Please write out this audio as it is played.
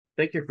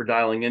Thank you for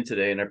dialing in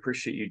today, and I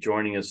appreciate you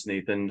joining us,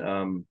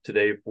 Nathan,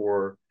 today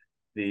for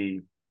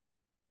the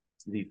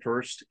the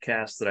first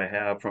cast that I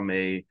have from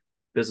a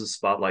business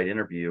spotlight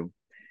interview.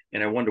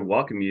 And I wanted to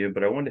welcome you,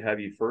 but I wanted to have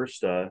you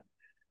first. I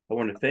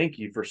want to thank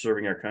you for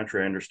serving our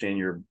country. I understand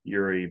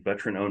you're a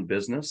veteran-owned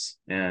business,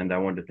 and I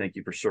wanted to thank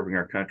you for serving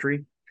our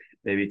country.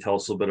 Maybe tell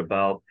us a little bit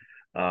about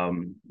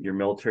your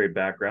military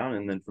background,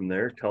 and then from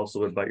there, tell us a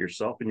little bit about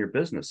yourself and your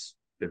business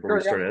before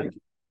we Sure, start. yeah,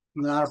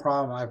 not a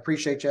problem. I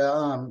appreciate you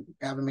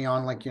having me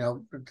on,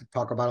 to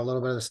talk about a little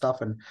bit of the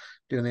stuff and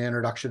doing the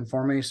introduction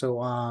for me. So,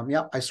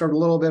 yeah, I served a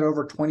little bit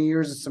over 20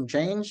 years and some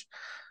change.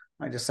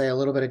 I just say a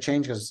little bit of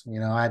change because,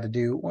 I had to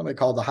do what they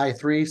call the high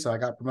three. So I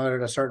got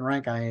promoted a certain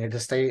rank. I needed to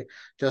stay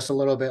just a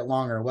little bit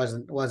longer.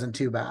 It wasn't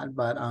too bad.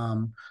 But,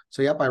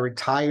 so yep, I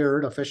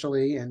retired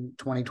officially in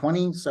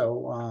 2020.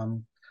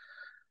 So,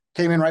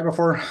 came in right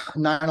before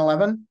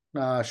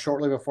 9/11,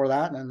 shortly before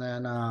that. And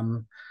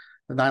then,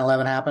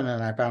 9/11 happened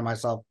and I found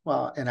myself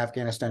in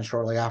Afghanistan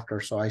shortly after.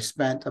 So I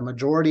spent a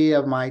majority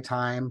of my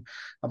time,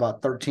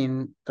 about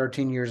 13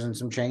 years and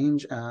some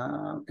change,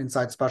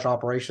 inside special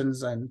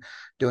operations and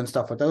doing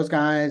stuff with those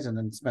guys, and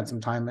then spent some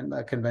time in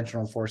the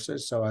conventional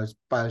forces. So I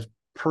was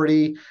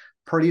pretty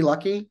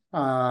lucky,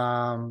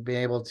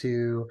 being able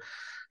to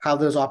have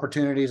those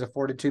opportunities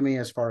afforded to me,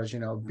 as far as,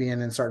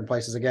 being in certain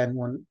places. Again,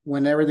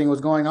 when everything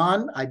was going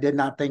on, I did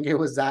not think it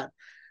was that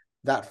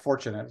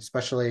fortunate,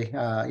 especially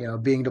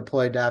being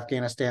deployed to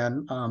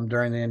Afghanistan,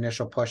 during the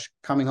initial push,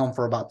 coming home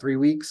for about 3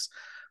 weeks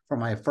for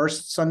my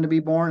first son to be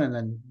born, and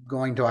then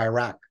going to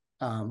Iraq,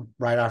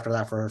 right after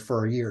that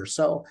for a year.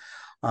 So,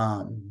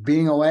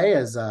 being away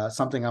is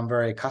something I'm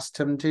very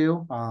accustomed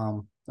to.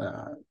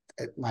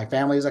 My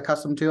family is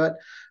accustomed to it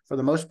for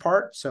the most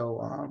part.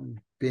 So,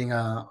 being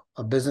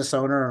a business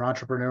owner, an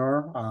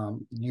entrepreneur,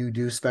 you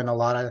do spend a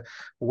lot of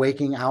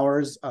waking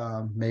hours,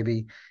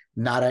 maybe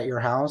not at your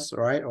house,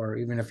 right? Or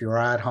even if you're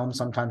at home,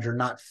 sometimes you're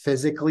not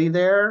physically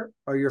there,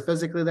 or you're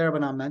physically there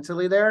but not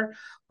mentally there.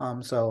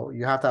 So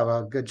you have to have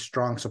a good,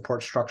 strong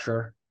support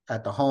structure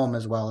at the home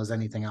as well as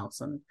anything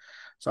else. And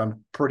so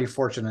I'm pretty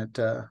fortunate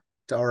to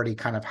already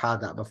kind of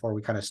had that before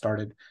we kind of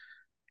started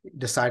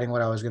deciding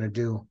what I was going to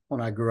do when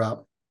I grew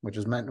up, which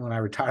is meant when I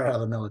retired out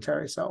of the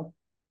military. So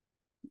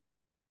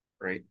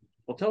Great.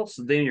 Well, tell us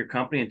the name of your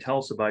company and tell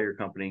us about your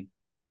company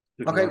so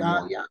we can okay,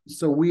 learn more. yeah.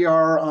 So we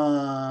are,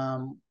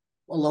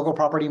 a local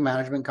property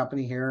management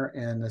company here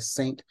in the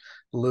St.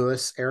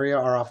 Louis area.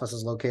 Our office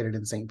is located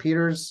in St.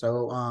 Peters.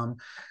 So,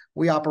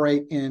 we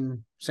operate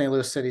in St.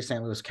 Louis City,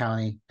 St. Louis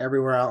County,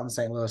 everywhere out in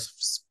St.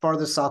 Louis.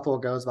 Farthest south we'll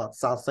go is about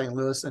South St.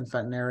 Louis and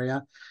Fenton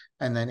area,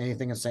 and then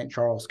anything in St.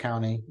 Charles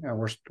County.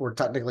 We're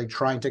technically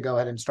trying to go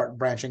ahead and start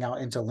branching out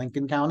into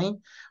Lincoln County,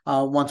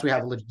 once we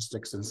have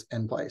logistics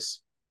in place.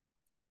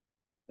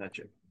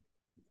 Gotcha.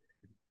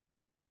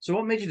 So,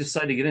 what made you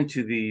decide to get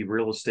into the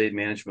real estate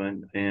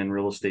management and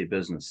real estate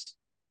business?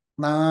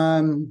 I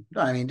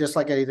mean, just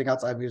like anything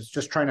else, I was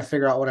just trying to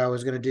figure out what I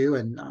was going to do.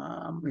 And,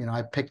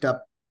 I picked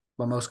up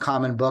the most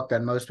common book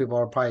that most people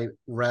are probably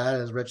read,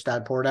 is Rich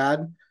Dad, Poor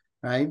Dad,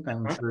 right?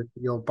 I'm Huh? sure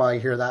you'll probably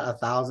hear that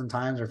 1,000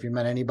 times, or if you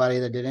met anybody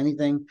that did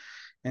anything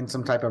in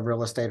some type of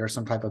real estate or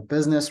some type of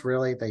business,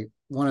 really,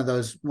 one of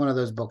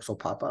those books will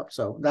pop up.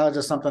 So that was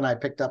just something I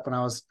picked up when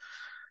I was,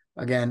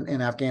 again,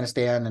 in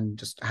Afghanistan, and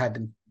just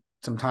had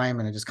some time,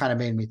 and it just kind of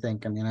made me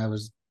think. I mean, I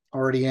was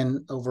already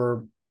in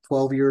over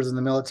 12 years in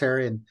the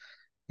military, and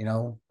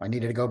I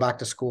needed to go back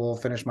to school,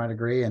 finish my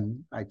degree,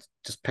 and I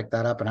just picked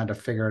that up and had to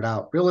figure it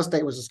out. Real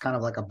estate was just kind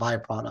of like a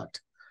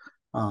byproduct,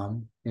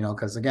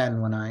 because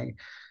again, when I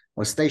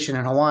was stationed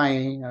in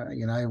Hawaii,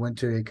 I went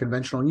to a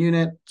conventional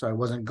unit, so I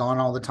wasn't gone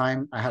all the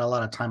time. I had a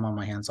lot of time on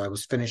my hands, so I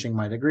was finishing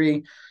my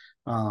degree.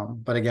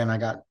 But again,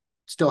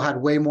 still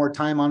had way more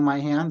time on my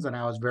hands than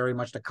I was very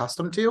much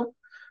accustomed to,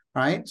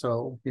 right?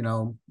 So,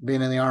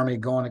 being in the Army,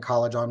 going to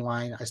college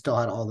online, I still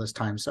had all this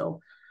time.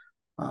 So,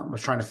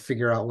 was trying to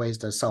figure out ways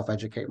to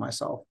self-educate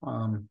myself.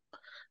 And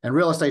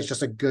real estate is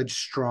just a good,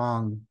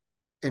 strong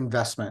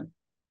investment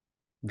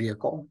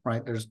vehicle,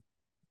 right? There's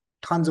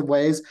tons of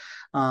ways,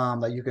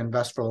 that you can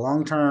invest for the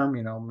long term,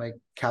 make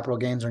capital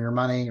gains on your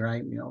money,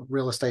 right?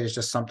 Real estate is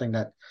just something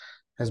that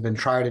has been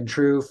tried and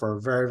true for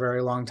a very,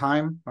 very long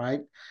time, right?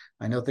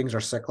 I know things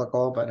are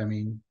cyclical, but I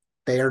mean,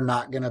 they are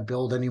not going to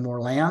build any more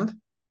land,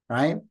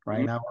 right?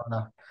 Right Mhm. now, we're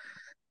in a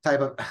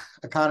type of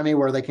economy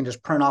where they can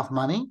just print off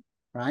money,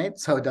 right?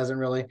 So it doesn't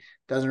really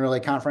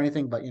count for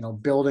anything. But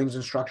buildings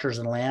and structures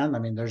and land, I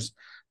mean, there's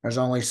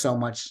only so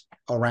much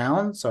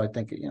around. So I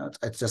think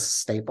it's just a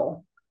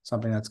staple,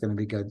 something that's going to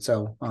be good.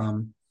 So,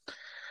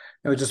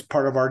 it was just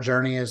part of our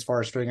journey as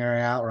far as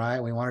figuring out, right?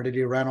 We wanted to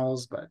do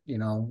rentals, but you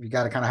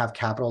got to kind of have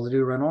capital to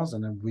do rentals,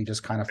 and then we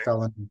just kind of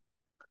fell in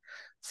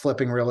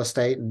flipping real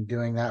estate and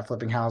doing that,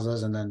 flipping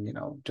houses, and then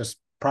just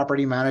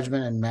property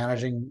management and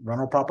managing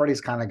rental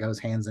properties kind of goes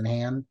hands in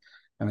hand.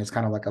 I mean, it's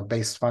kind of like a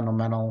base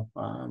fundamental,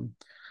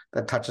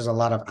 that touches a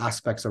lot of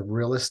aspects of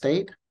real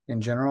estate in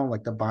general,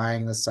 like the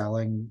buying, the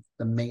selling,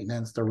 the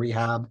maintenance, the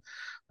rehab,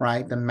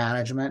 right? The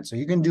management. So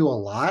you can do a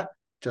lot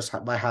just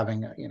by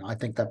having, I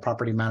think that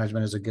property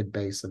management is a good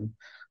base. And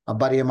a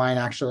buddy of mine,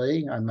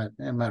 actually, I met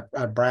him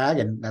at Bragg,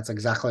 and that's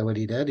exactly what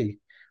he did.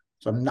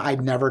 I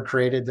never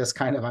created this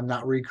kind of, I'm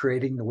not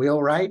recreating the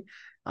wheel, right?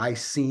 I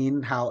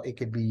seen how it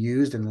could be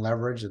used and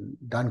leveraged and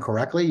done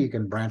correctly. You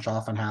can branch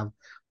off and have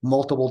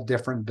multiple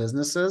different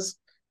businesses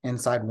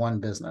inside one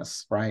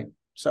business, right?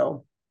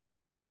 So,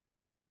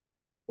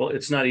 well,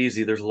 it's not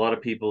easy. There's a lot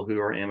of people who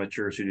are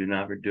amateurs who do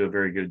not do a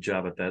very good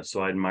job at that.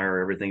 So I admire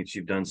everything that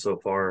you've done so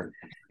far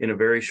in a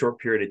very short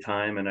period of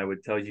time. And I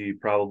would tell you, you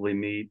probably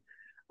meet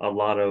a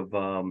lot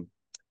of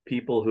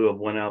people who have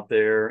went out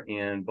there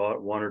and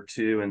bought one or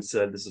two and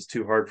said, this is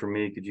too hard for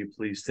me. Could you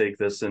please take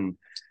this and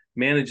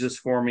manage this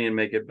for me and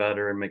make it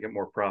better and make it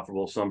more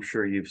profitable? So I'm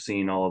sure you've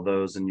seen all of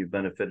those and you've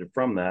benefited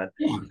from that.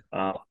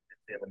 yeah.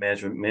 And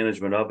the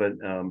management of it.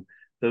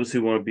 Those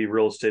who want to be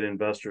real estate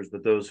investors,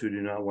 but those who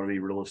do not want to be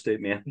real estate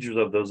managers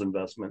of those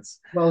investments.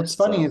 Well, it's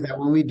funny that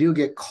when we do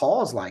get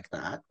calls like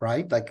that,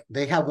 right? Like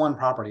they have one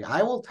property,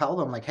 I will tell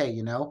them like, hey,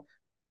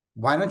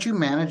 why don't you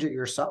manage it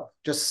yourself?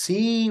 Just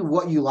see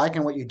what you like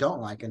and what you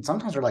don't like. And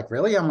sometimes they're like,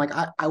 really? I'm like,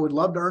 I would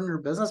love to earn your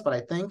business, but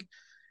I think,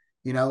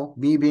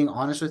 me being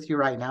honest with you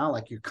right now,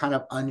 like you're kind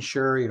of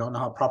unsure, you don't know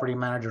how property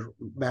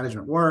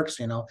management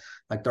works,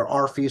 like there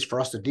are fees for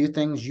us to do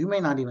things. You may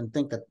not even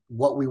think that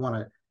what we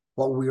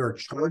are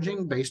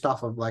charging based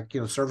off of like,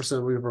 services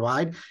we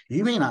provide,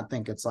 you may not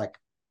think it's like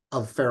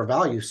of fair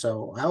value.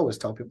 So I always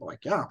tell people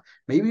like, yeah,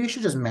 maybe you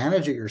should just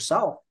manage it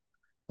yourself.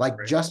 Like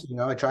right. Just,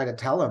 I try to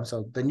tell them,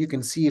 so then you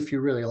can see if you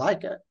really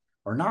like it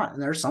or not.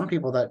 And there's some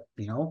people that,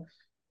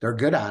 they're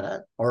good at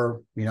it,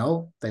 or,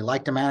 they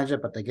like to manage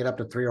it, but they get up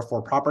to 3 or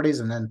 4 properties.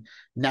 And then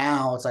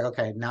now it's like,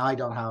 okay, now I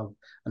don't have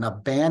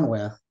enough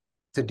bandwidth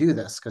to do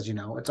this. Cause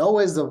it's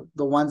always the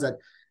ones that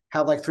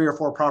have like 3 or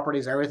 4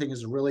 properties, everything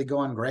is really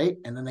going great.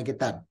 And then they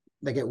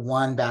get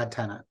one bad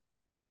tenant.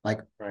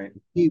 Like right.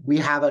 we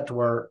have it to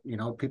where,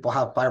 people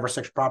have 5 or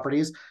 6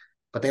 properties,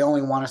 but they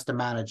only want us to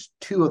manage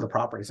 2 of the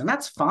properties. And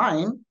that's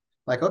fine.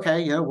 Like,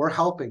 okay, we're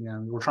helping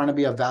them. We're trying to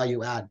be a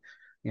value add.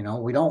 We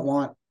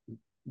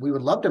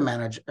would love to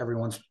manage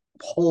everyone's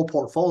whole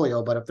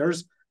portfolio, but if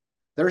there's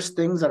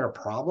things that are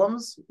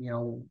problems,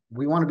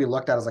 we want to be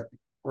looked at as like,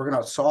 we're going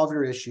to solve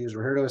your issues.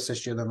 We're here to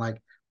assist you. Then like,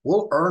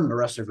 we'll earn the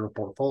rest of your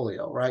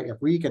portfolio, right?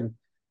 If we can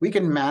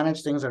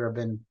manage things that have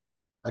been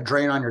a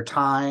drain on your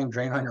time,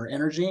 drain on your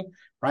energy,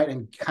 right?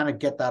 And kind of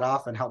get that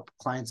off and help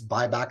clients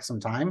buy back some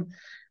time.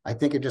 I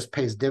think it just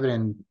pays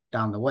dividend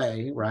down the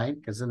way, right?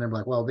 Because then they're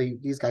like, well,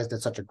 these guys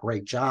did such a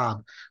great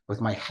job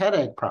with my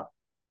headache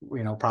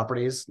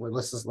properties.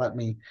 Let's just let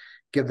me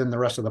give them the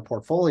rest of the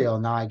portfolio.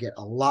 Now I get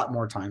a lot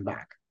more time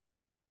back.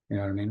 You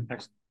know what I mean?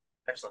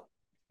 Excellent.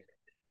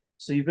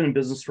 So you've been in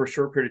business for a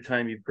short period of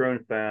time. You've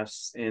grown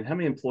fast. And how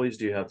many employees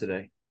do you have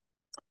today?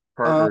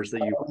 Partners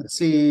that you let's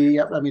see.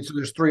 Yep. I mean, so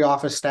there's 3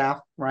 office staff,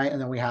 right? And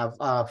then we have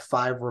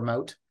 5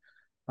 remote.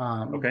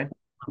 Okay.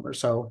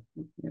 So,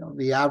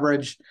 the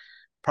average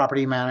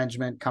property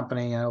management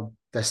company,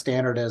 the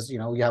standard is, you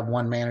have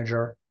 1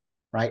 manager,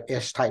 right?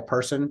 Ish type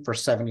person for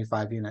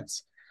 75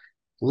 units.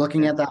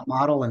 Looking at that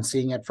model and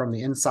seeing it from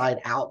the inside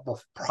out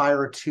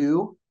prior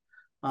to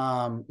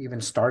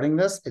even starting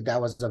this,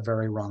 that was a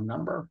very wrong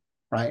number,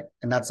 right?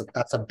 And that's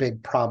a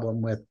big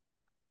problem with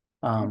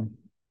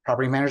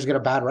property managers. Get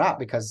a bad rap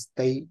because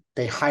they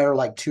hire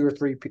like 2 or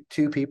 3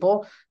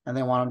 people and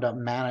they want them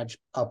to manage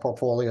a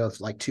portfolio of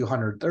like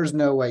 200. There's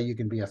no way you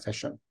can be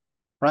efficient,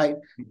 right?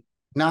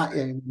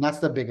 That's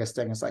the biggest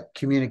thing. It's like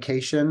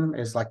communication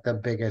is like the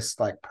biggest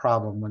like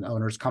problem when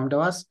owners come to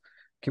us.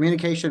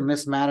 Communication,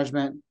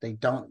 mismanagement, they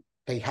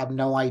have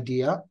no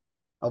idea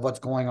of what's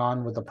going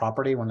on with the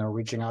property when they're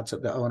reaching out to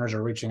the owners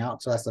are reaching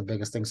out. So that's the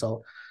biggest thing.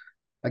 So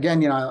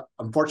again,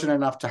 I'm fortunate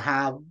enough to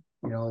have,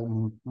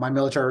 my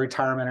military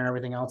retirement and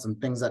everything else and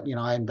things that,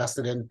 I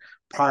invested in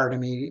prior to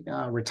me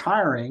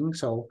retiring.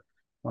 So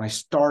when I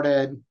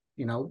started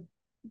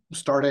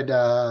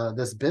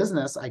this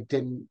business, I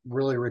didn't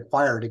really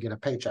require to get a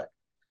paycheck.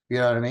 You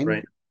know what I mean?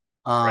 Right.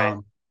 Right.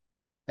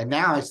 And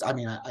now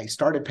I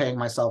started paying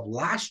myself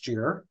last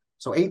year.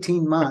 So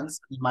 18 months,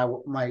 my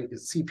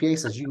CPA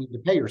says you need to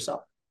pay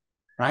yourself.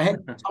 Right.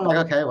 So I'm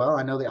like, okay, well,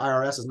 I know the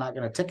IRS is not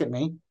going to ticket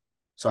me.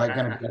 So I'm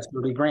going to get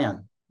 30 grand.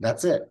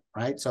 That's it.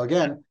 Right. So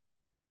again,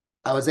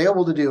 I was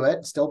able to do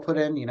it, still put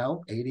in,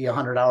 80,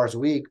 100 hours a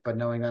week, but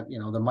knowing that,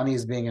 the money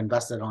is being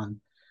invested on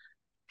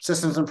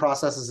systems and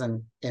processes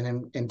and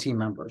team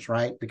members,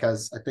 right?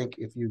 Because I think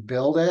if you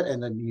build it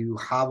and then you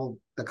have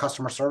the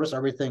customer service,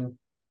 everything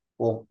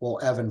will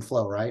ebb and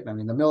flow, right? I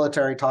mean, the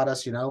military taught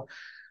us, 2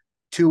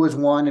 is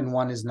 1 and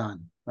 1 is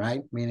none,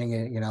 right?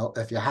 Meaning,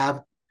 if you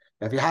have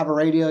a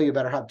radio, you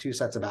better have 2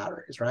 sets of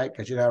batteries, right?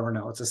 Because you never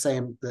know. It's the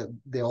same,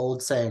 the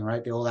old saying,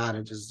 right? The old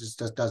adage is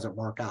just doesn't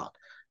work out.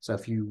 So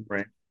if you,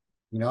 right.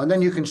 And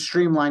then you can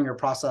streamline your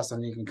process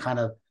and you can kind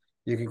of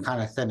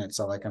thin it.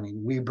 So like, I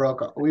mean, we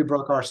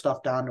broke our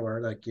stuff down to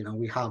where like,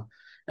 we have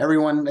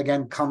everyone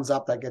again comes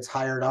up that gets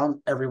hired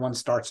on, everyone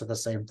starts with the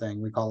same thing.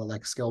 We call it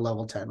like skill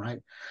level 10, right?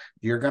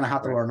 You're going to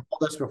have to learn all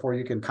this before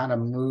you can kind of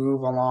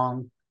move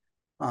along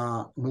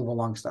move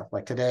along stuff.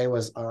 Like today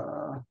was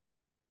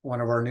one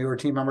of our newer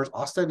team members,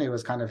 Austin. It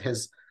was kind of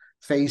his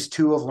phase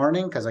 2 of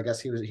learning, because I guess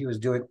he was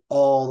doing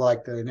all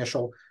like the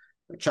initial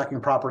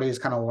checking properties,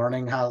 kind of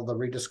learning how the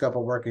Regus scope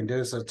of work can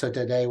do. So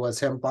today was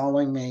him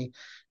following me,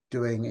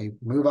 doing a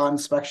move out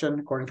inspection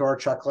according to our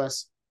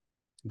checklist,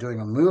 doing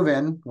a move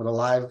in with a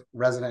live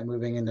resident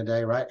moving in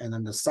today, right? And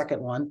then the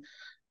second one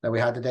that we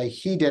had today,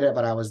 he did it,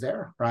 but I was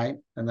there, right?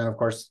 And then of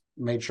course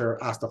made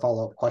sure asked the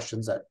follow-up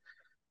questions that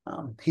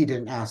he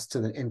didn't ask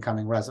to the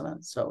incoming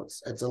residents. So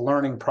it's a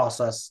learning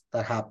process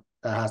that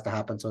has to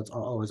happen. So it's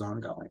always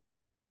ongoing.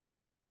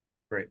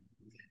 Great.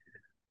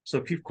 So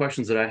a few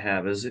questions that I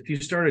have is, if you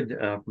started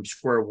from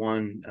square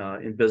one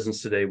in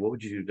business today, what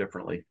would you do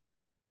differently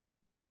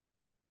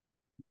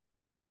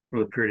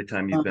from the period of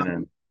time you've been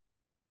in?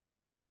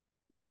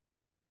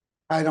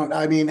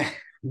 I mean,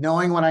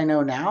 knowing what I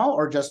know now,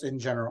 or just in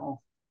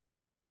general?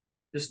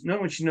 Just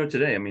knowing what you know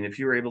today. I mean, if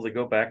you were able to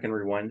go back and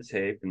rewind the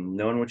tape and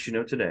knowing what you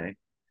know today,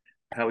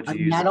 how would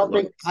you use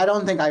it? I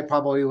don't think I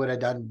probably would have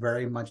done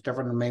very much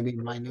different than maybe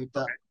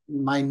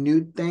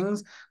minute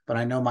things, but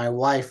I know my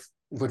wife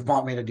would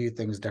want me to do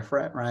things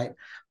different, right?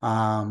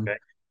 Okay.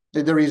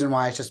 The reason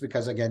why is just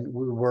because, again,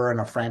 we were in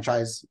a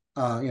franchise,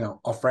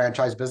 a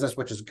franchise business,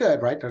 which is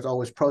good, right? There's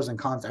always pros and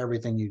cons to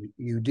everything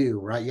you do,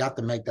 right? You have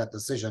to make that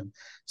decision.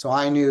 So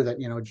I knew that,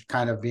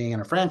 kind of being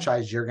in a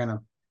franchise, you're gonna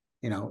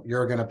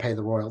pay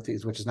the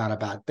royalties, which is not a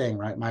bad thing,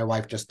 right? My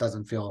wife just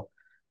doesn't feel,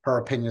 her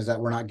opinion is that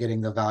we're not getting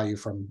the value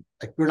from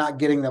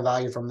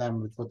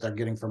them with what they're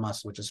getting from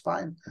us, which is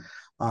fine.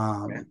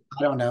 Okay.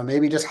 I don't know,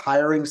 maybe just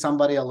hiring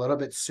somebody a little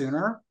bit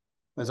sooner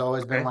has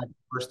always been like the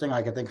first thing.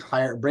 I could think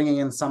bringing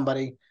in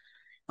somebody,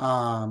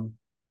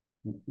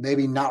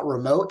 maybe not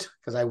remote,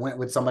 because I went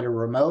with somebody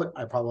remote.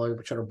 I probably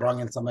should have brought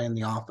in somebody in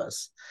the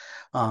office.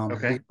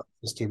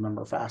 This team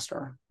member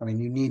faster. I mean,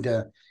 you need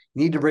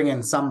to bring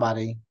in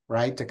somebody,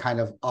 right, to kind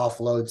of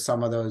offload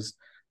some of those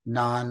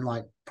non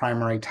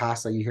primary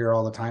tasks that you hear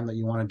all the time that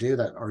you want to do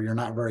that, or you're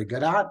not very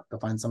good at, to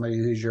find somebody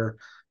who's your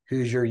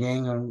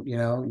yin and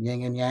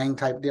yin and yang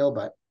type deal.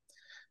 But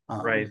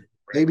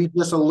maybe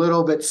just a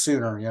little bit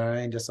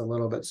sooner, just a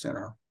little bit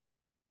sooner.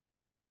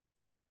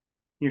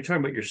 You're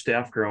talking about your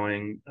staff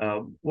growing.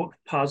 What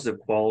positive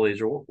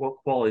qualities, or what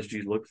qualities do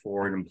you look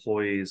for in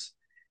employees,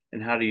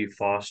 and how do you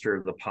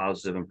foster the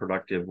positive and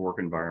productive work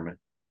environment?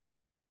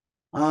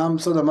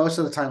 So the most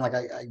of the time, like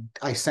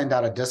I send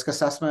out a DISC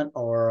assessment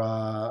or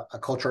a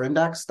culture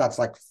index. That's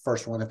like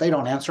first one. If they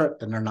don't answer it,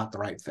 then they're not the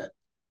right fit.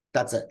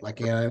 That's it. Like,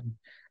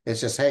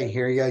 it's just, hey,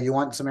 here you go. You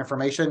want some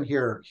information?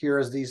 Here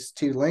is these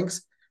 2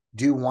 links.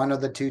 Do one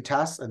of the 2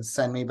 tests and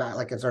send me back.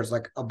 Like, there's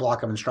like a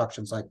block of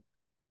instructions, like,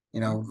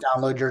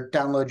 download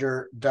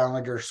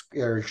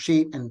your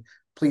sheet and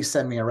please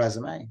send me a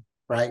resume,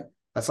 right?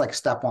 That's like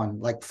step 1,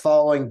 like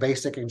following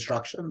basic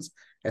instructions.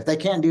 If they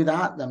can't do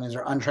that, that means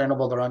they're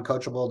untrainable, they're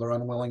uncoachable, they're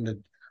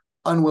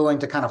unwilling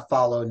to kind of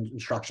follow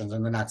instructions,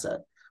 and then that's it.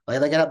 Like,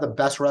 they can have the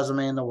best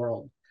resume in the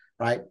world,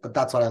 right? But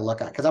that's what I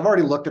look at, because I've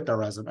already looked at their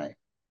resume,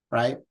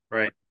 right?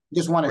 Right.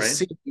 Just want to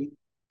see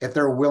if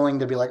they're willing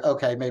to be like,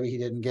 okay, maybe he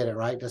didn't get it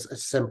right. Just,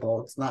 it's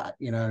simple. It's not,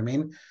 you know what I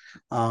mean?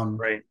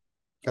 Right.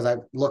 Because I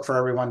look for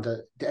everyone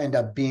to end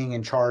up being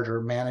in charge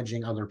or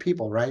managing other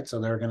people, right?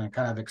 So they're going to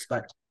kind of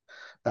expect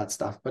that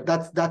stuff. But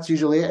that's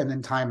usually it. And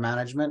then time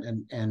management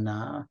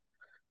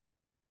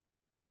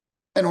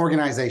and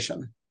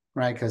organization,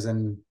 right? Because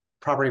in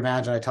property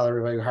management, I tell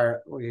everybody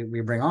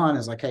we bring on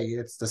is like, hey,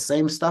 it's the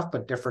same stuff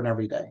but different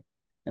every day,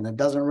 and it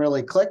doesn't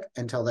really click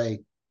until they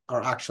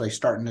are actually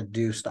starting to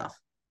do stuff,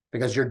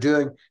 because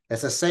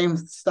it's the same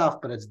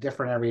stuff but it's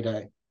different every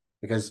day,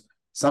 because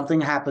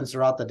something happens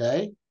throughout the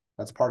day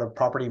that's part of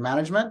property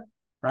management,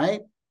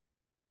 right?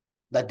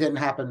 That didn't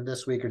happen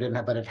this week,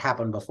 but it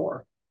happened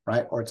before,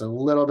 right? Or it's a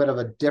little bit of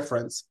a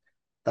difference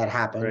that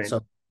happened. Right.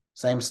 So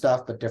same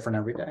stuff but different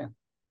every day.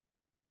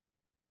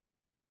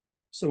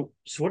 So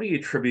what do you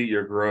attribute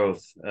your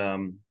growth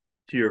to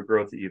your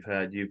growth that you've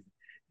had? You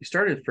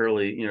started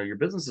fairly, your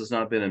business has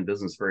not been in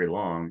business very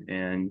long,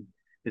 and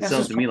it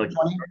sounds to me like you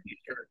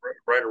started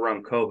right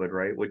around COVID,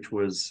 right? Which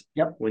was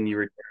when you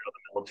retired out of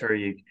the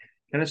military. You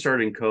kind of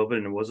started in COVID,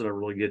 and it wasn't a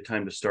really good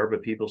time to start,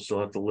 but people still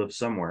have to live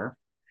somewhere,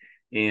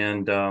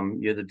 and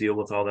you had to deal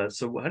with all that.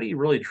 So how do you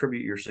really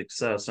attribute your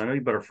success? I know you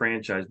bought a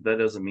franchise, but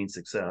that doesn't mean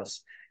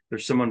success.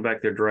 There's someone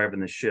back there driving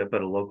the ship at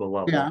a local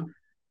level. Yeah.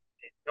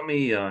 Tell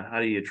me, how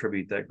do you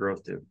attribute that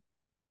growth to?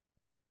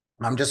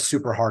 I'm just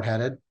super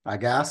hard-headed, I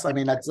guess. I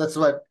mean, that's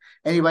what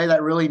anybody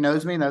that really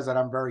knows me knows, that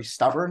I'm very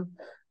stubborn.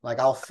 Like,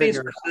 I'll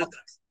figure it out.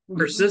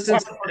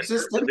 Persistence.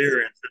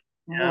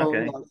 Yeah,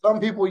 okay. Some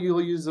people,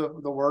 you'll use the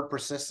word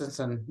persistence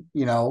and,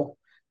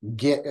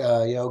 get,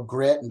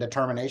 grit and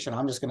determination.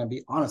 I'm just going to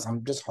be honest.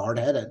 I'm just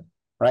hard-headed,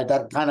 right?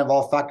 That kind of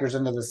all factors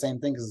into the same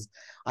thing, because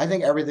I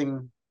think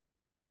everything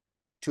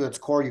to its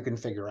core you can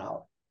figure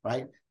out,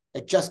 right?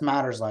 It just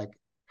matters, like,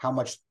 how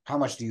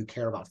much do you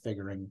care about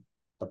figuring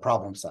the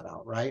problem set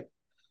out, right?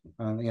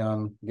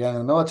 Again, in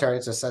the military,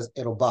 it just says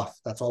it'll buff.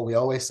 That's all we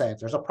always say. If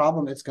there's a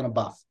problem, it's going to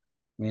buff,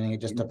 meaning it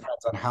just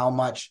depends on how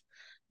much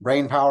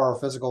brain power or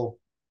physical,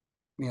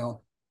 you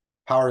know,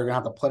 power you're gonna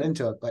have to put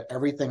into it. But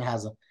everything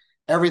is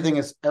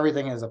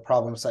a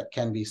problem set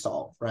can be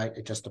solved, right?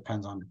 It just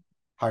depends on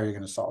how you're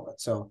gonna solve it.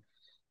 So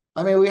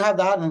I mean, we have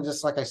that, and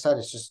just like I said,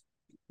 it's just,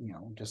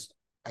 just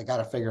I got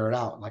to figure it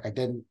out. Like I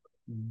did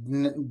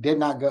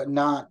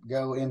not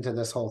go into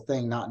this whole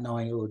thing not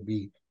knowing it would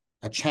be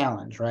a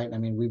challenge, right? I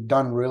mean, we've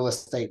done real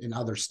estate in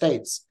other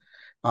states,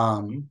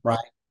 right?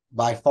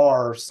 By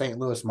far, St.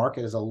 Louis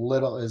market is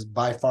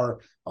by far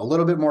a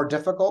little bit more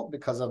difficult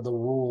because of the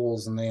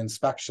rules and the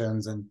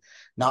inspections, and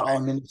not all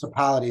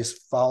municipalities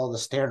follow the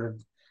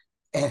standard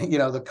and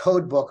the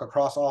code book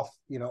across all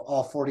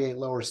 48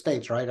 lower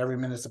states, right? Every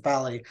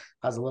municipality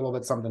has a little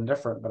bit something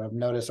different. But I've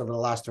noticed over the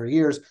last 3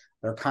 years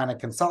they're kind of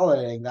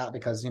consolidating that,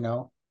 because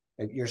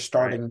if you're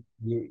starting,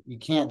 right, you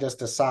can't just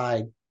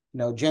decide.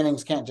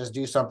 Jennings can't just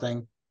do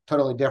something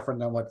totally different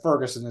than what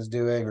Ferguson is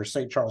doing, or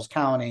St. Charles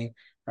County,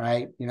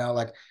 right?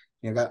 Like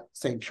you got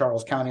St.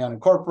 Charles County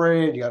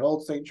unincorporated, you got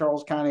old St.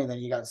 Charles County, and then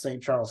you got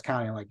St. Charles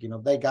County. Like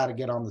they got to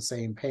get on the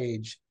same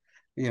page,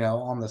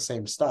 on the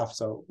same stuff.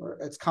 So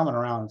it's coming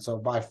around.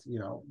 So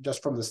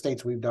just from the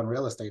states we've done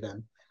real estate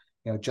in,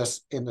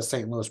 just in the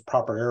St. Louis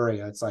proper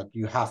area, it's like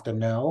you have to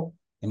know,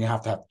 and you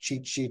have to have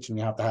cheat sheets, and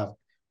you have to have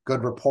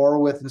good rapport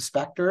with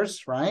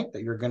inspectors, right?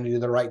 That you're going to do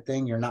the right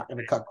thing. You're not going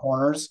to cut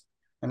corners.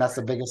 And that's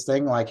the biggest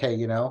thing. Like, hey,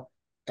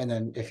 and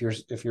then if you're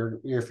going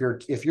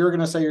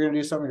to say you're going to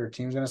do something, your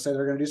team's going to say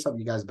they're going to do something,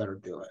 you guys better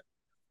do it,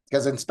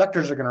 because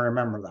inspectors are going to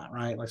remember that,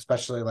 right? Like,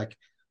 especially like,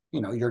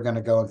 you're going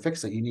to go and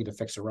fix it. You need to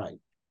fix it right.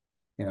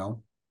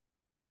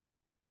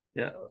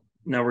 Yeah.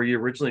 Now, were you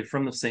originally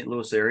from the St.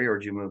 Louis area, or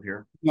did you move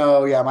here?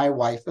 No, yeah, my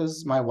wife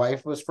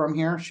was from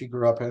here. She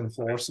grew up in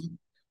Florissant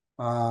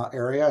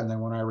area, and then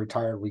when I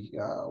retired, we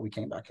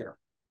came back here.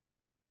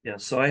 Yeah,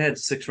 so I had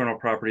 6 rental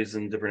properties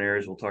in different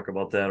areas. We'll talk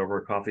about that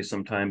over coffee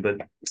sometime. But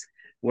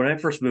when I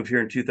first moved here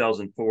in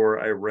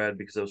 2004, I read,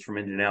 because I was from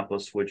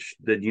Indianapolis, which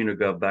did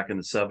Unigov back in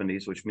the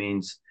 70s, which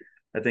means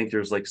I think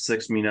there's like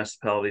 6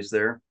 municipalities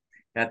there.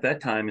 At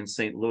that time in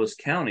St. Louis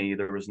County,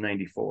 there was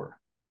 94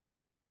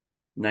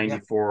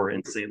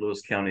 in St.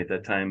 Louis County at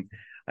that time.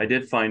 I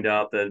did find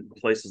out that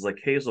places like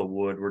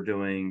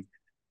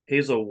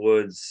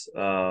Hazelwood's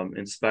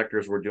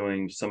inspectors were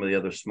doing some of the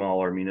other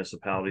smaller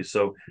municipalities.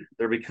 So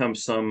there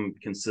becomes some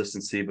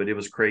consistency, but it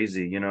was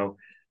crazy.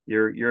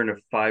 You're in a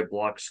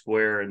 5-block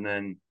square, and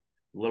then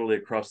literally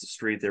across the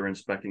street, they're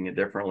inspecting it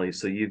differently.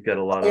 So you've got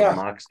a lot of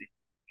moxie.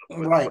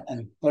 Right.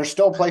 And there's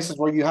still places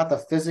where you have to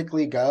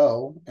physically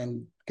go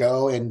and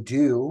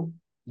do,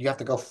 you have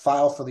to go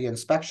file for the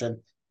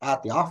inspection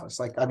at the office.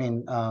 Like, I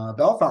mean,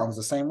 Bell Fountain's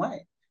the same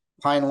way.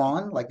 Pine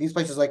Lawn, like these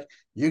places, like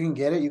you can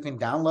get it, you can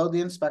download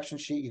the inspection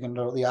sheet, you can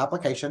do the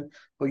application,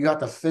 but you have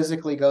to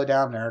physically go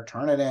down there,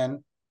 turn it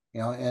in,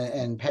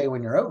 and pay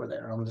when you're over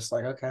there. I'm just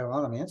like, okay,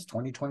 well, I mean, it's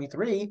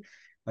 2023.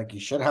 Like you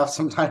should have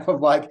some type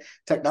of like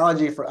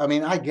technology for, I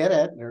mean, I get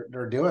it.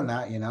 They're doing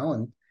that,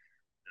 and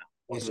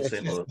it's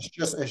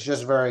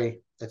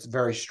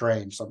very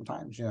strange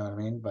sometimes, you know what I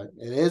mean? But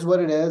it is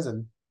what it is,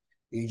 and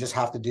you just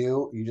have to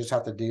do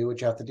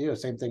what you have to do.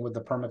 Same thing with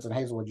the permits in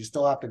Hazelwood. You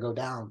still have to go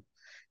down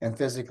and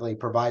physically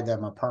provide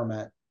them a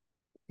permit,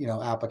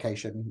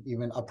 application.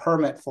 Even a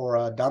permit for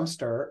a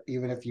dumpster,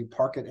 even if you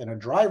park it in a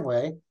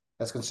driveway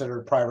that's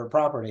considered private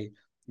property,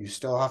 you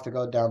still have to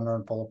go down there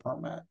and pull a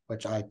permit,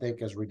 which I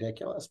think is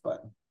ridiculous.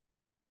 But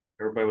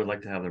everybody would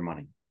like to have their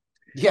money.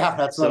 Yeah,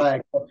 that's what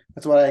I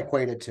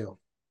equate it to.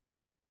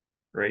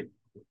 Great.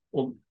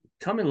 Well,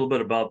 tell me a little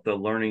bit about the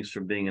learnings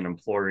from being an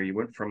employer. You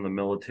went from the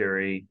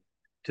military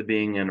to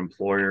being an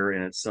employer,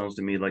 and it sounds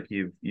to me like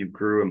you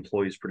grew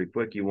employees pretty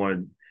quick.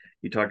 You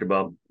talked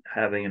about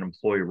having an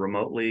employee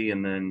remotely,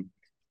 and then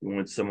you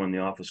wanted someone in the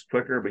office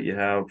quicker, but you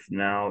have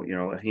now,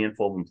 a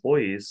handful of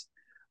employees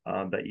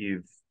that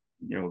you've,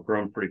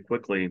 grown pretty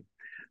quickly.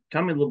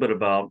 Tell me a little bit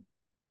about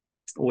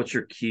what's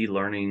your key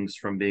learnings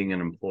from being an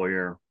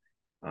employer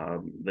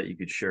that you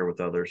could share with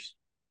others.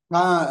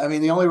 I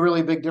mean, the only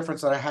really big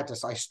difference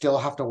that I still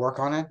have to work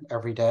on it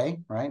every day,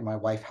 right? My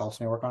wife helps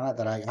me work on it,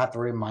 that I have to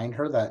remind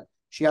her that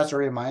she has to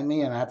remind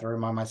me, and I have to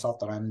remind myself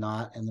that I'm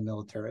not in the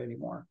military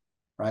anymore,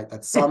 right?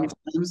 That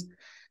sometimes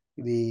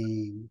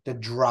the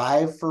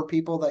drive for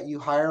people that you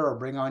hire or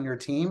bring on your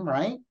team,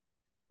 right,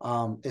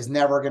 is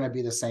never going to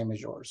be the same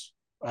as yours,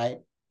 right?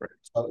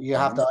 So you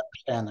have to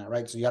understand that,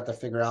 right? So you have to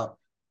figure out,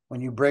 when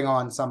you bring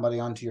on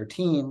somebody onto your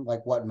team,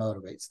 like what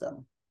motivates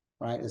them,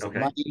 right? Is it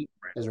money?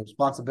 Is it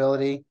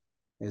responsibility?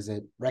 Is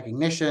it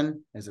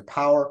recognition? Is it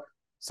power?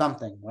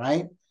 Something,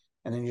 right?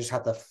 And then you just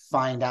have to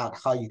find out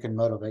how you can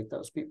motivate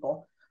those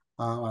people.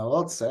 I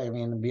will say, I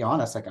mean, to be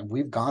honest, like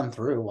we've gone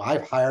through,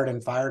 I've hired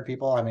and fired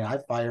people. I mean,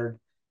 I've fired,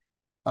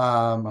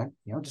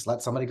 just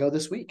let somebody go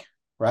this week,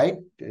 right?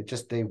 It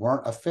just, they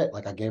weren't a fit.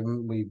 Like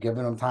we've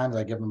given them times,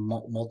 I give them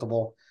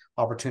multiple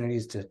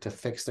opportunities to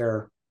fix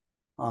their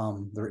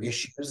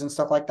issues and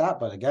stuff like that.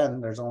 But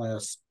again, there's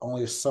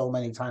only so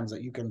many times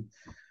that you can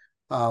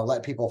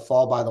let people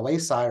fall by the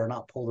wayside or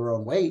not pull their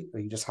own weight,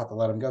 but you just have to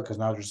let them go, because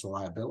now there's just a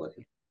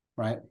liability,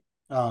 right?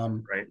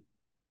 Right.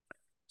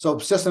 So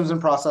systems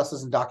and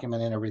processes and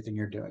documenting everything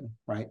you're doing,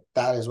 right?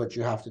 That is what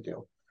you have to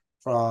do.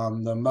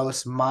 From the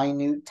most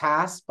minute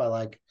task by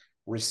like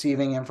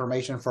receiving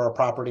information for a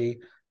property,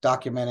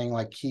 documenting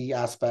like key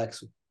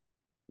aspects,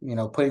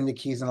 putting the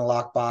keys in a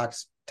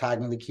lockbox,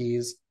 tagging the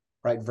keys,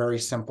 right? Very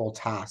simple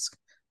task.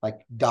 Like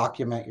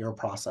document your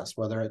process,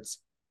 whether it's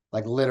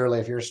like literally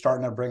if you're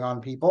starting to bring on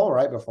people,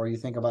 right? Before you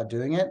think about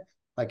doing it,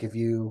 like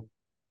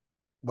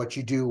what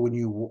you do when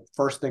you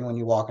first thing when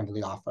you walk into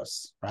the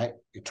office, right?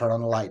 You turn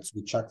on the lights,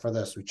 we check for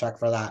this, we check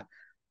for that.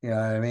 You know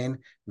what I mean?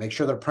 Make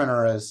sure the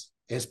printer is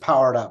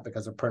powered up,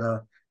 because the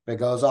printer, if it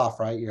goes off,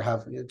 right? You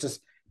have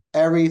just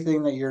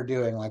everything that you're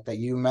doing, like that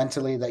you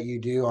mentally that you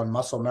do on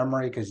muscle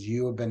memory, because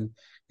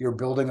you're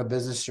building a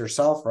business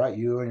yourself, right?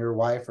 You and your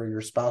wife or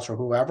your spouse or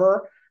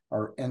whoever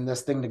are in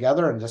this thing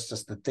together, and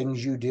just the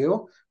things you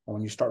do.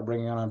 When you start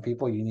bringing on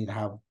people, you need to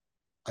have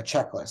a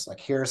checklist. Like,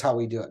 here's how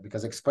we do it,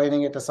 because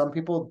explaining it to some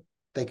people,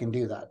 they can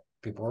do that.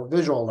 People are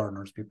visual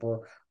learners,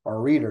 people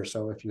are readers.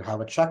 So if you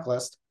have a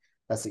checklist,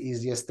 that's the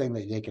easiest thing,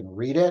 that they can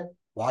read it,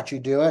 watch you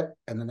do it,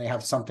 and then they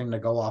have something to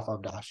go off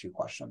of to ask you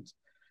questions.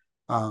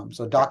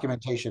 So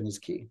documentation is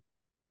key.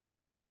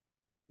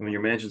 When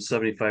you're managing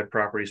 75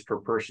 properties per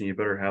person, you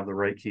better have the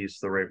right keys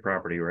to the right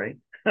property, right?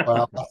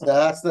 Well,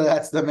 that's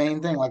the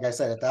main thing. Like I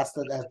said,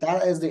 if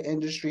that is the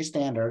industry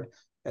standard,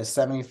 is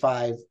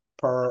 75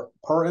 per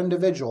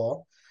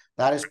individual,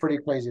 that is pretty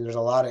crazy. There's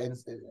a lot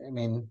of, I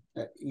mean,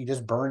 you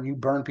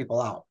burn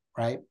people out,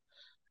 right?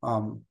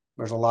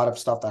 There's a lot of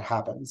stuff that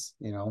happens,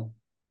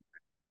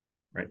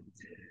 Right.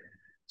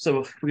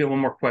 So we got one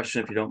more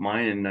question, if you don't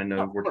mind, and I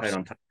know we're tight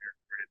on time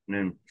here.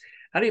 Afternoon.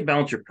 How do you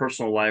balance your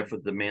personal life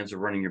with the demands of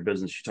running your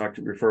business? You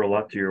refer a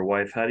lot to your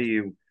wife. How do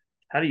you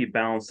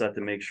balance that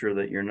to make sure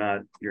that you're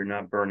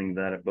not burning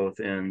that at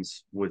both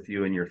ends with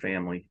you and your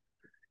family?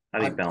 How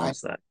do you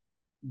balance that?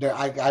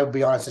 I would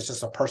be honest, it's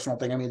just a personal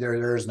thing. I mean,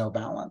 there is no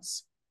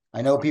balance.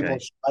 I know people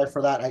strive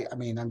for that. I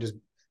mean, I'm just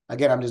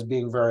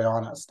being very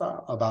honest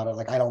about it.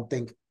 Like, I don't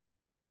think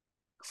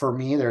for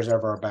me there's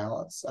ever a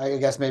balance. I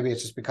guess maybe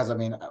it's just because, I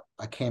mean,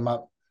 I came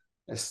up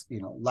this,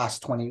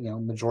 last 20,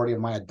 majority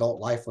of my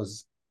adult life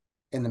was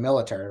in the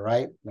military,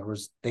 right? There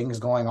was things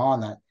going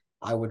on that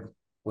I would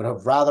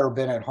have rather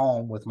been at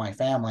home with my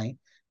family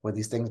with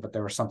these things, but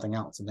there was something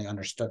else, and they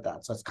understood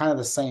that. So it's kind of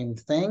the same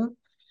thing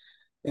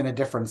in a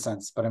different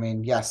sense. But I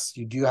mean, yes,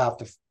 you do have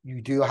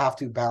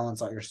to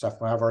balance out your stuff.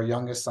 Whenever our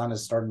youngest son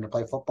is starting to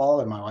play football,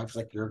 and my wife's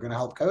like, "You're going to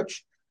help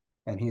coach,"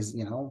 and he's,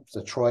 it's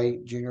a Troy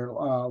Junior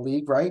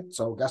League, right?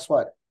 So guess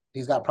what?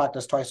 He's got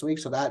practice twice a week,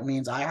 so that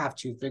means I have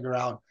to figure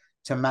out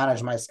to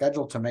manage my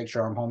schedule to make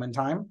sure I'm home in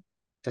time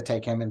to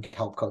take him and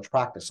help coach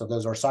practice. So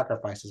those are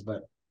sacrifices,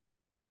 but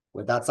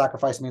with that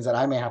sacrifice means that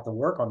I may have to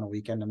work on the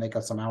weekend to make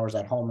up some hours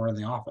at home or in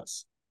the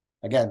office.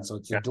 Again, so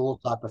it's a dual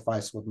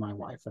sacrifice with my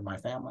wife and my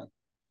family.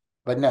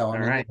 But no, I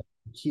mean, right.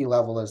 the key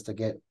level is to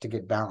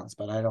get balance.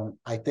 But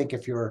I think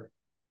if you're,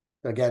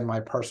 again, my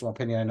personal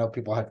opinion, I know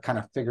people have kind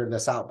of figured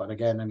this out, but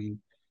again, I mean,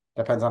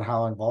 depends on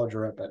how involved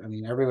you're at. But I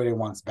mean, everybody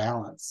wants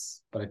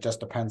balance, but it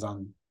just depends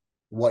on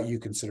what you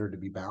consider to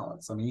be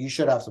balance. I mean, you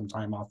should have some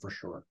time off for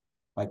sure.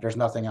 Like, there's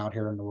nothing out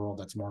here in the world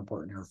that's more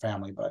important than your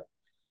family, but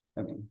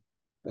I mean,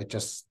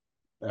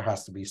 there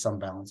has to be some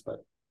balance.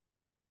 But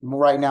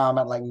right now I'm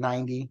at like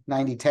 90-10,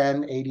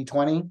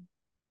 80-20.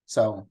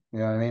 So, you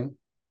know what I mean?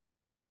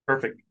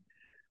 Perfect.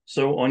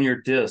 So on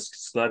your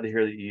discs, glad to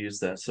hear that you use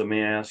that. So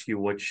may I ask you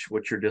what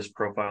your disc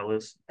profile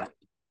is?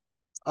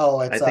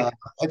 Oh, it's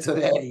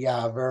an A,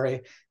 yeah,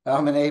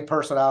 I'm an A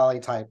personality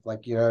type.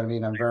 Like, you know what I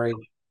mean? I'm very,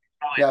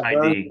 yeah,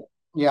 very,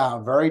 yeah,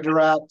 very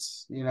direct.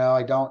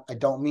 I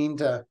don't mean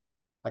to,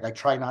 like, I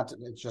try not to,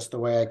 it's just the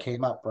way I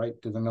came up, right,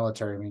 through the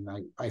military. I mean,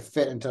 I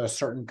fit into a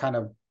certain kind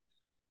of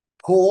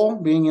pool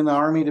being in the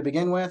Army to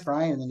begin with,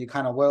 right? And then you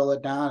kind of whittle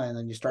it down, and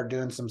then you start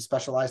doing some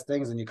specialized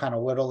things, and you kind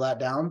of whittle that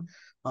down.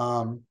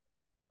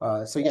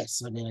 So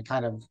yes, I mean,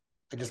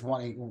 I just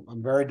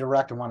I'm very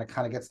direct. I want to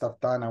kind of get stuff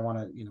done. I want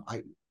to,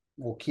 I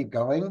will keep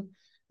going.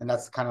 And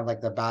that's kind of like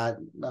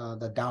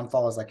the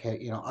downfall is like,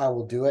 hey, I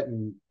will do it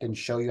and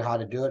show you how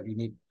to do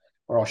it.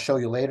 Or I'll show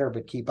you later,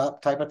 but keep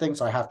up type of thing.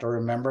 So I have to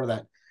remember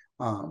that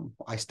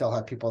I still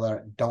have people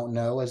that don't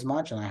know as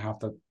much, and I have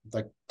to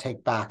like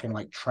take back and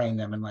like train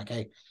them and like,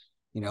 hey,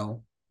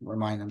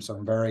 remind them. So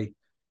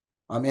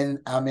I'm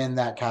in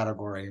that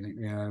category. And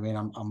you know what I mean?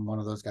 I'm one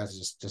of those guys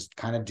that just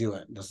kind of do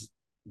it. Just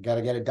got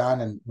to get it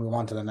done and move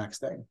on to the next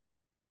thing.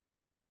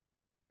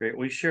 Great.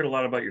 We shared a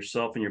lot about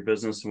yourself and your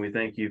business, and we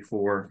thank you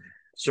for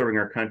serving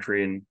our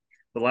country. And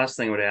the last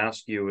thing I would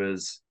ask you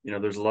is,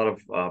 there's a lot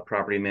of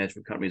property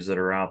management companies that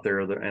are out there,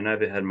 and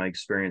I've had my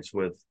experience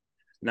with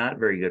not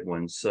very good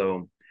ones.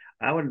 So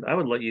I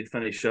would let you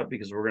finish up,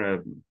 because we're going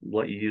to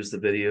let you use the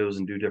videos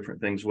and do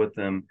different things with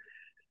them.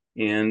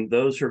 And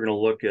those who are going to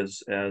look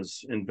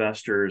as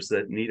investors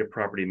that need a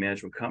property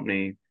management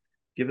company,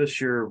 give us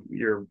your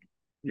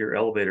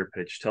elevator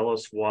pitch. Tell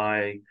us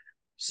why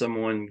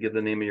give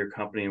the name of your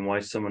company and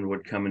why someone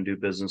would come and do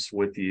business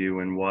with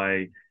you, and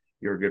why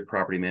you're a good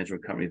property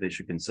management company they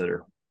should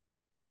consider.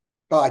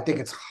 Well, I think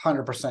it's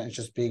 100%. It's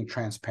just being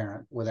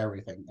transparent with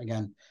everything.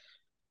 Again,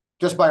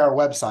 just by our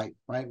website,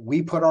 right?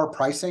 We put our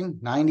pricing,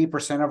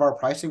 90% of our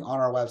pricing on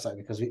our website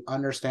because we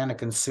understand a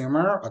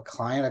consumer, a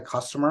client, a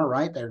customer,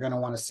 right? They're going to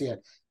want to see it.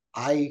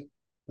 I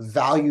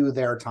value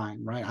their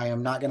time, right? I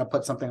am not going to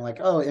put something like,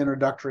 oh,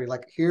 introductory,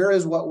 like here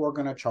is what we're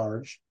going to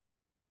charge.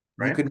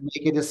 You Right. can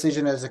make a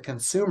decision as a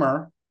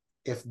consumer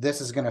if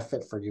this is going to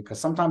fit for you, because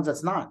sometimes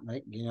it's not,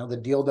 right? The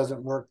deal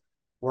doesn't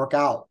work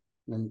out,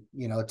 and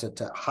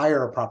to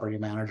hire a property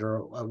manager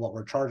what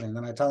we're charging.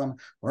 Then I tell them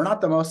we're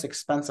not the most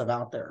expensive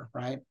out there,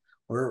 right?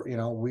 We're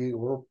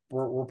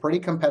pretty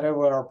competitive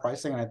with our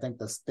pricing, and I think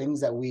the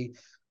things that we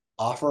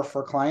offer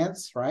for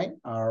clients, right,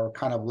 are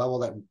kind of level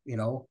that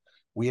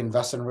we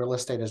invest in real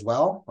estate as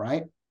well,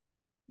 right?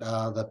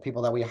 The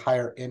people that we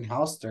hire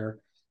in-house,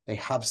 they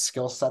have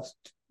skill sets,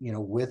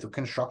 with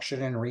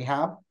construction and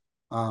rehab,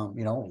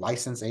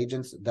 licensed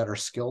agents that are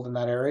skilled in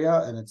that area.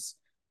 And it's,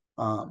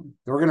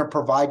 we're going to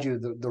provide you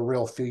the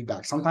real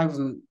feedback. Sometimes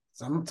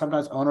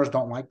owners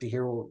don't like to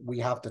hear what we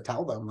have to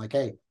tell them, like,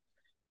 hey,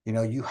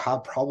 you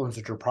have problems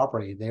with your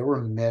property. They were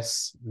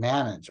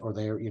mismanaged, or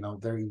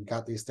you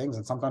got these things.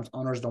 And sometimes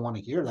owners don't want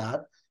to hear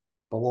that,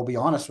 but we'll be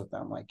honest with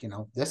them. Like,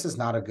 this is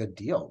not a good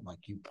deal.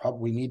 Like, you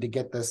probably need to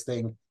get this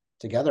thing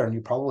together, and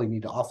you probably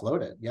need to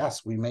offload it.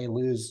 Yes, we may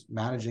lose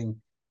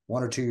managing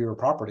 1 or 2 year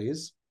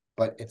properties,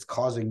 but it's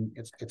causing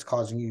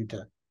you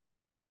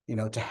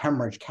to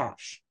hemorrhage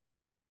cash.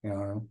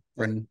 Right.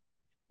 And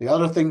the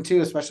other thing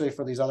too, especially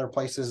for these other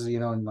places,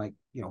 in like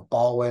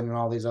Baldwin and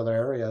all these other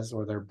areas,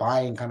 where they're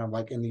buying kind of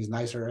like in these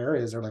nicer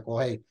areas, they're like, well,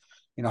 hey,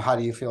 how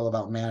do you feel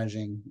about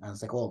managing? And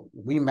it's like, well,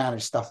 we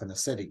manage stuff in the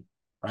city,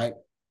 right?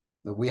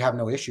 We have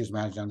no issues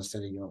managing on the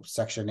city,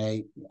 Section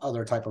 8,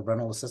 other type of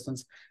rental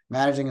assistance.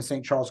 Managing in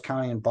St. Charles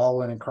County and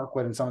Baldwin and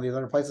Kirkwood and some of these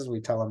other places, I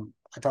tell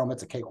them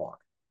it's a cakewalk.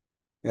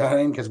 You know what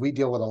I mean? Because we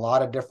deal with a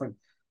lot of different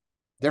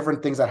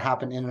things that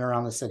happen in and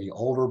around the city,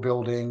 older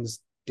buildings,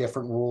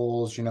 different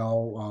rules,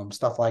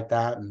 stuff like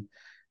that. And,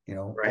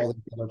 Right. all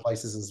the other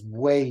places is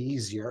way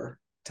easier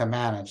to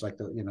manage. Like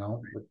the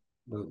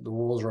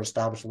rules are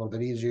established a little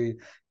bit easier.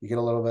 You get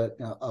a little bit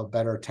a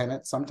better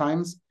tenant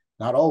sometimes.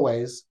 Not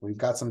always. We've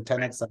got some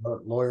tenants that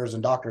are lawyers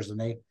and doctors, and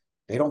they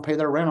don't pay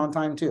their rent on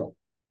time too,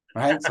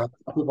 right? So I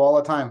tell people all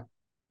the time,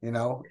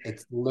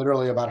 it's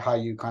literally about how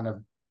you kind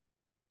of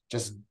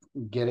just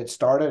get it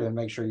started and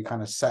make sure you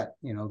kind of set,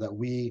 that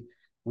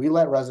we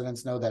let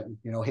residents know that,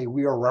 hey,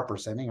 we are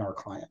representing our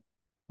client.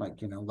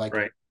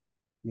 Right.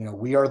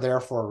 We are there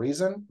for a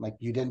reason. Like,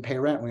 you didn't pay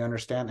rent. We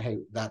understand, hey,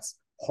 that's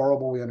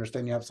horrible. We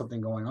understand you have something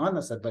going on.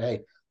 That said, but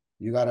hey,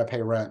 you got to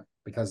pay rent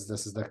because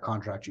this is the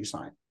contract you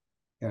signed.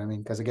 You know what I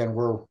mean? Because again,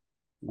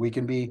 we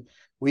can be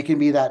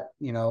that,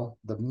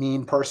 the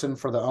mean person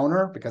for the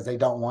owner because they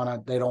don't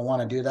want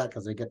to do that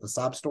because they get the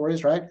sob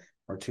stories, right?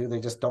 Or two, they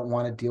just don't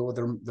want to deal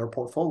with their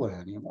portfolio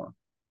anymore.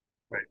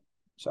 Right.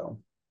 So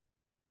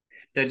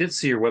Yeah, I did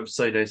see your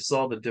website. I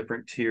saw the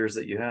different tiers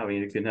that you have. I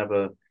mean, you can have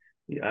I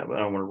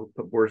don't want to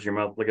put words in your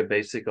mouth, like a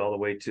basic all the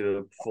way to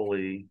a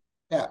fully,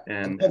 yeah,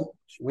 and again,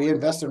 we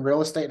invest in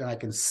real estate, and I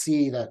can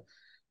see that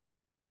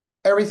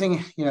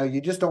everything,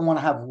 you just don't want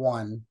to have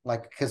one,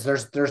 like, because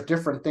there's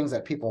different things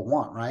that people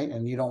want, right?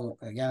 And you don't,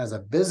 again, as a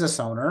business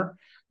owner,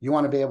 you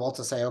want to be able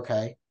to say,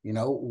 okay,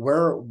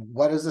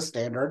 what is the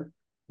standard?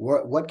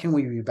 What can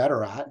we be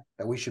better at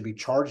that we should be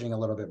charging a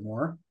little bit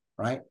more,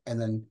 right?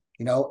 And then,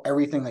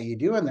 everything that you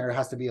do in there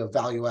has to be a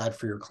value add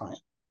for your client,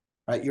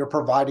 right? You're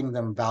providing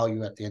them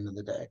value at the end of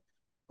the day.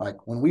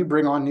 Like, when we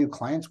bring on new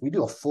clients, we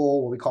do a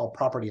full, what we call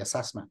property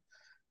assessment,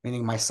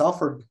 meaning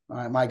myself or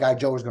my guy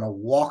Joe is going to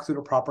walk through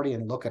the property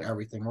and look at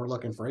everything. We're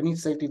looking for any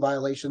safety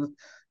violations,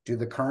 do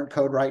the current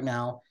code right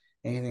now,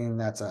 anything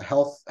that's a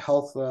health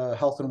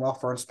and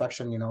welfare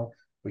inspection.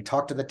 We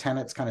talk to the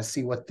tenants, kind of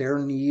see what their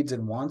needs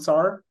and wants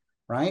are,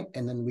 right?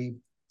 And then we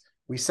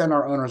send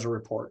our owners a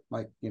report,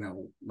 like,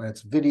 when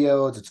it's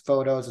videos, it's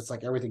photos, it's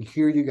like everything.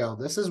 Here you go.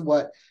 This is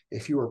what,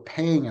 if you were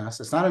paying us,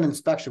 it's not an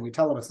inspection. We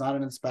tell them it's not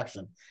an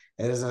inspection.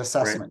 It is an right.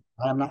 assessment.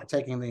 I'm not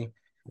taking the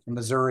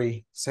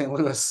Missouri, St.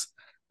 Louis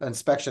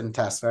inspection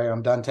test, right?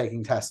 I'm done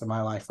taking tests in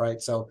my life,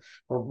 right? So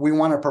we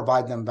want to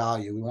provide them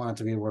value. We want it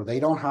to be where they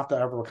don't have to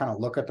ever kind of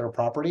look at their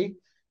property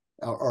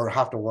or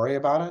have to worry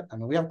about it. I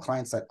mean, we have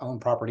clients that own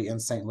property in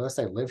St. Louis.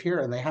 They live here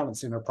and they haven't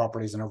seen their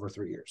properties in over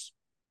 3 years,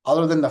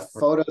 other than the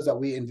photos that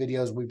we and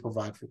videos we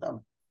provide for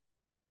them.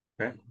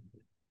 Okay.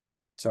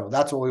 So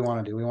that's what we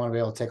want to do. We want to be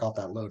able to take off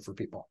that load for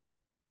people.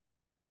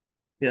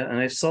 Yeah, and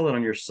I saw that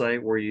on your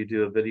site where you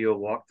do a video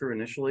walkthrough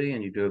initially,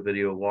 and you do a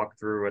video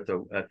walkthrough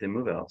at the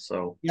move out.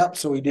 So Yep.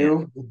 So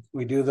and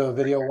we do the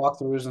video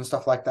walkthroughs and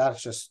stuff like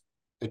that.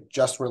 It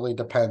just really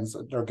depends.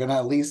 They're gonna,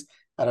 at least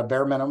at a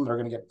bare minimum, they're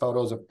gonna get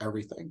photos of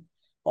everything,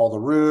 all the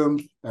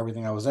rooms,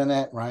 everything that was in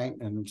it, right?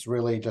 And it's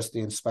really just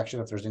the inspection.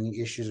 If there's any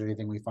issues or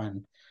anything, we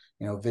find,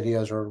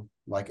 videos, or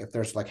like if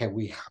there's like, hey,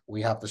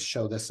 we have to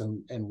show this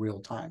in real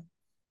time.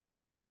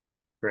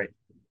 great.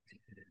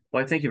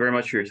 Well, I thank you very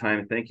much for your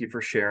time. Thank you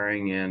for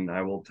sharing. And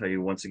I will tell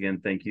you once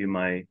again, thank you.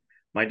 My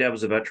dad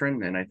was a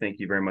veteran, and I thank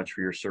you very much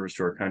for your service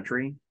to our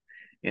country.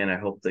 And I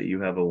hope that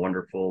you have a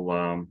wonderful,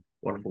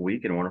 wonderful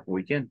week and a wonderful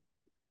weekend.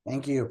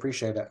 Thank you.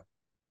 Appreciate it.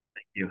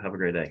 You have a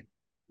great day.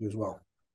 You as well.